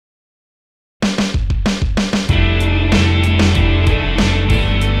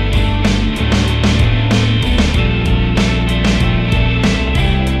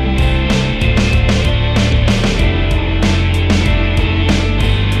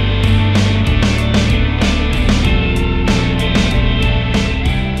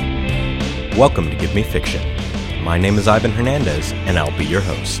Welcome to Give Me Fiction. My name is Ivan Hernandez, and I'll be your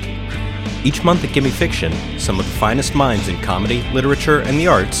host. Each month at Give Me Fiction, some of the finest minds in comedy, literature, and the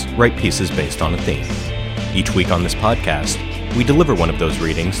arts write pieces based on a theme. Each week on this podcast, we deliver one of those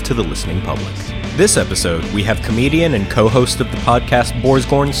readings to the listening public. This episode, we have comedian and co-host of the podcast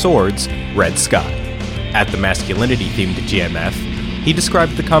Borsgorn Swords, Red Scott. At the masculinity-themed GMF, he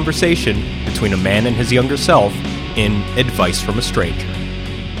described the conversation between a man and his younger self in Advice from a Stranger.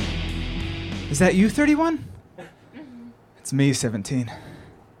 Is that you, 31? It's me, 17.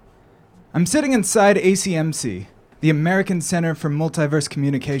 I'm sitting inside ACMC, the American Center for Multiverse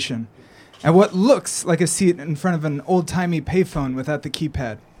Communication, at what looks like a seat in front of an old-timey payphone without the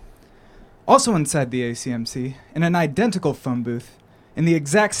keypad. Also inside the ACMC, in an identical phone booth, in the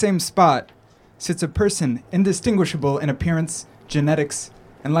exact same spot, sits a person indistinguishable in appearance, genetics,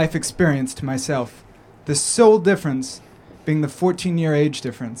 and life experience to myself. The sole difference being the 14-year age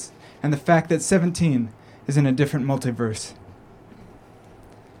difference, and the fact that 17 is in a different multiverse.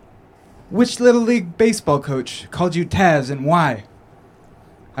 Which Little League baseball coach called you Taz and why?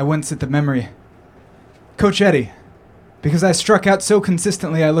 I wince at the memory. Coach Eddie, because I struck out so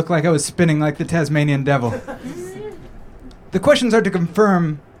consistently I looked like I was spinning like the Tasmanian devil. The questions are to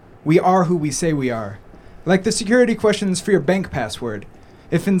confirm we are who we say we are. Like the security questions for your bank password.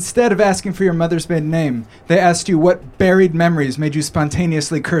 If instead of asking for your mother's maiden name, they asked you what buried memories made you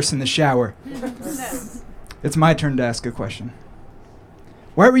spontaneously curse in the shower. It's my turn to ask a question.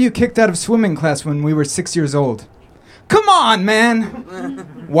 Why were you kicked out of swimming class when we were 6 years old? Come on, man!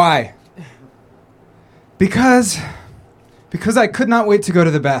 Why? Because I could not wait to go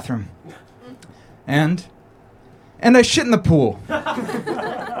to the bathroom. And I shit in the pool.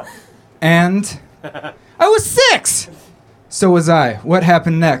 And I was 6! So was I. What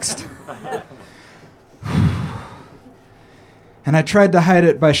happened next? And I tried to hide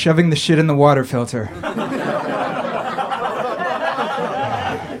it by shoving the shit in the water filter.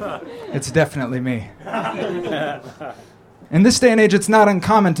 It's definitely me. In this day and age, it's not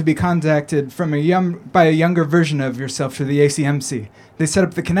uncommon to be contacted from by a younger version of yourself through the ACMC. They set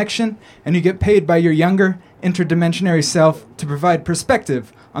up the connection, and you get paid by your younger, interdimensionary self to provide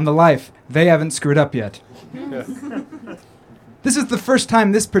perspective on the life they haven't screwed up yet. This is the first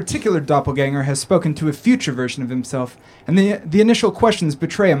time this particular doppelganger has spoken to a future version of himself, and the initial questions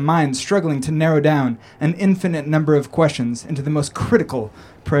betray a mind struggling to narrow down an infinite number of questions into the most critical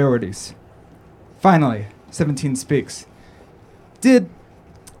priorities. Finally, 17 speaks. Did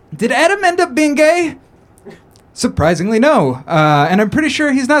Adam end up being gay? Surprisingly, no. And I'm pretty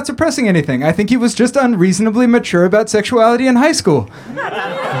sure he's not suppressing anything. I think he was just unreasonably mature about sexuality in high school.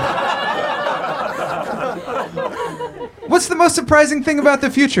 What's the most surprising thing about the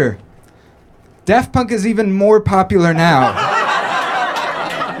future? Daft Punk is even more popular now.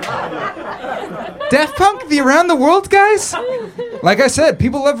 Daft Punk, the Around the World guys? Like I said,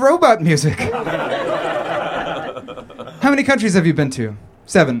 people love robot music. How many countries have you been to?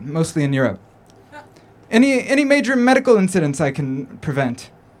 7, mostly in Europe. Any major medical incidents I can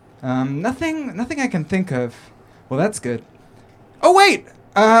prevent? Nothing I can think of. Well, that's good. Oh, wait!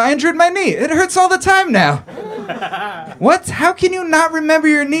 I injured my knee. It hurts all the time now. What? How can you not remember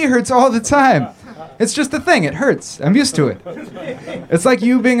your knee hurts all the time? It's just a thing. It hurts. I'm used to it. It's like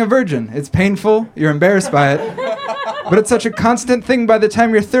you being a virgin. It's painful. You're embarrassed by it. But it's such a constant thing by the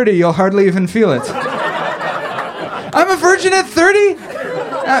time you're 30, you'll hardly even feel it. I'm a virgin at 30?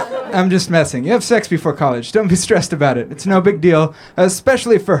 I'm just messing. You have sex before college. Don't be stressed about it. It's no big deal,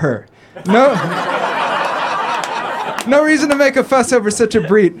 especially for her. No reason to make a fuss over such a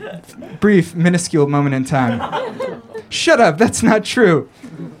brief, minuscule moment in time. Shut up, that's not true.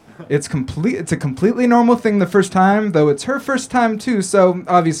 It's a completely normal thing the first time, though it's her first time too, so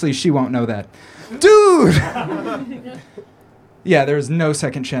obviously she won't know that. Dude! Yeah, there's no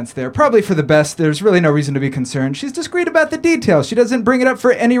second chance there. Probably for the best. There's really no reason to be concerned. She's discreet about the details. She doesn't bring it up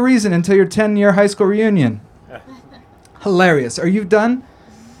for any reason until your 10-year high school reunion. Hilarious. Are you done?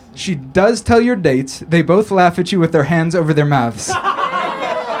 She does tell your dates. They both laugh at you with their hands over their mouths.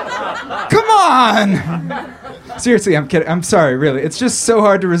 Come on! Seriously, I'm kidding. I'm sorry, really. It's just so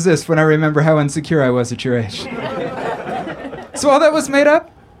hard to resist when I remember how insecure I was at your age. So all that was made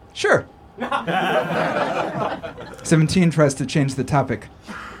up? Sure. 17 tries to change the topic.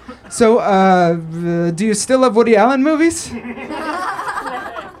 So, do you still love Woody Allen movies?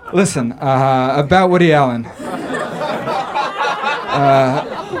 Listen, about Woody Allen.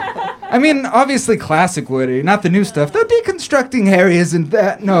 I mean, obviously classic Woody, not the new stuff. Though Deconstructing Harry isn't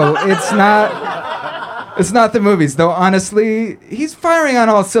that. No, it's not. It's not the movies, though honestly, he's firing on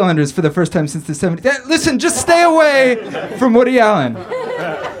all cylinders for the first time since the 70s. Listen, just stay away from Woody Allen.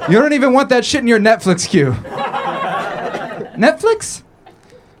 You don't even want that shit in your Netflix queue. Netflix?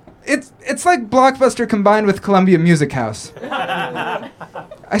 It's like Blockbuster combined with Columbia Music House.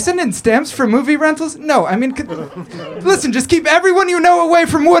 I send in stamps for movie rentals? No, I mean, listen, just keep everyone you know away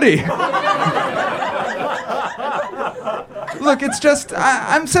from Woody. Look, it's just,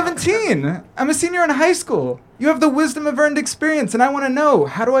 I'm 17. I'm a senior in high school. You have the wisdom of earned experience, and I want to know,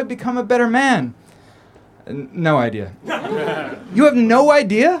 how do I become a better man? No idea. You have no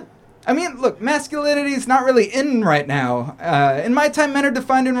idea? I mean, look, masculinity is not really in right now. In my time, men are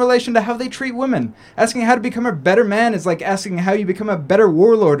defined in relation to how they treat women. Asking how to become a better man is like asking how you become a better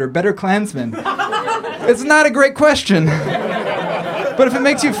warlord or better Klansman. It's not a great question. But if it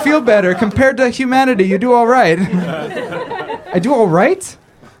makes you feel better, compared to humanity, you do all right. I do all right?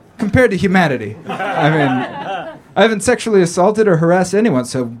 Compared to humanity. I mean, I haven't sexually assaulted or harassed anyone,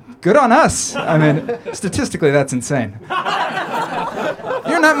 so good on us. I mean, statistically, that's insane.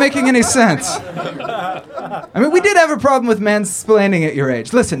 You're not making any sense. I mean, we did have a problem with mansplaining at your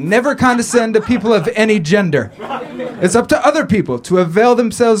age. Listen, never condescend to people of any gender. It's up to other people to avail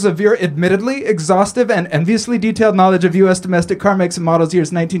themselves of your admittedly exhaustive and enviously detailed knowledge of U.S. domestic car makes and models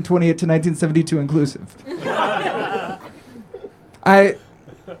years 1928 to 1972 inclusive.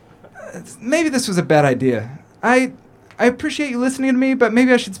 Maybe this was a bad idea. I appreciate you listening to me, but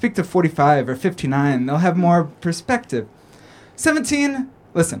maybe I should speak to 45 or 59. They'll have more perspective. 17,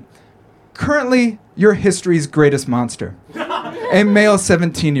 listen. Currently, you're history's greatest monster. A male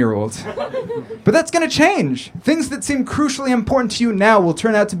 17-year-old. But that's going to change. Things that seem crucially important to you now will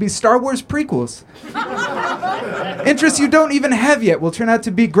turn out to be Star Wars prequels. Interests you don't even have yet will turn out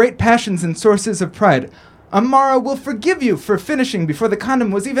to be great passions and sources of pride. Amara will forgive you for finishing before the condom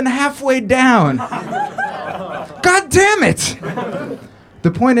was even halfway down. God damn it!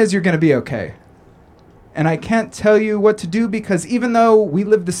 The point is, you're going to be okay. And I can't tell you what to do because even though we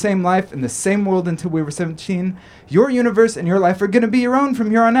lived the same life in the same world until we were 17, your universe and your life are going to be your own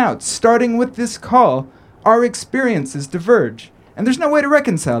from here on out. Starting with this call, our experiences diverge. And there's no way to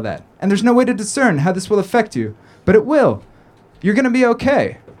reconcile that. And there's no way to discern how this will affect you. But it will. You're going to be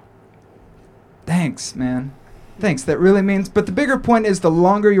okay. Thanks, man. Thanks, that really means... But the bigger point is the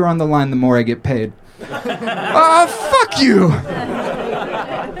longer you're on the line, the more I get paid. Fuck you!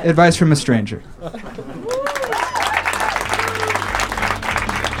 Advice from a stranger.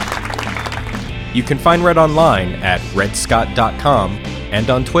 You can find Red online at redscott.com and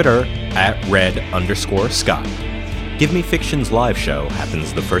on Twitter at red_Scott. Give Me Fiction's live show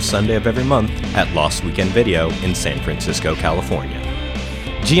happens the first Sunday of every month at Lost Weekend Video in San Francisco, California.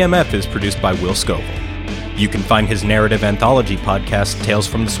 GMF is produced by Will Scoville. You can find his narrative anthology podcast, Tales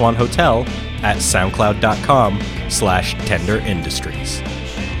from the Swan Hotel, at soundcloud.com/Tender Industries.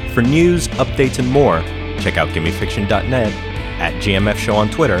 For news, updates, and more, check out GimmeFiction.net, at GMF Show on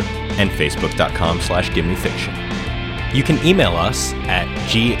Twitter, and Facebook.com/GimmeFiction. You can email us at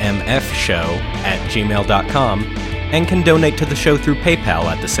gmfshow@gmail.com and can donate to the show through PayPal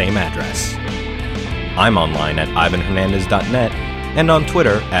at the same address. I'm online at ivanhernandez.net and on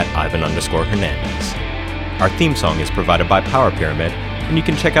Twitter at Ivan_Hernandez. Our theme song is provided by Power Pyramid, and you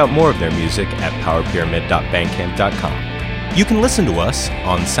can check out more of their music at powerpyramid.bandcamp.com. You can listen to us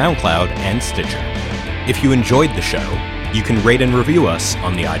on SoundCloud and Stitcher. If you enjoyed the show, you can rate and review us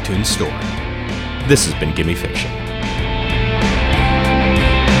on the iTunes Store. This has been Gimme Fiction.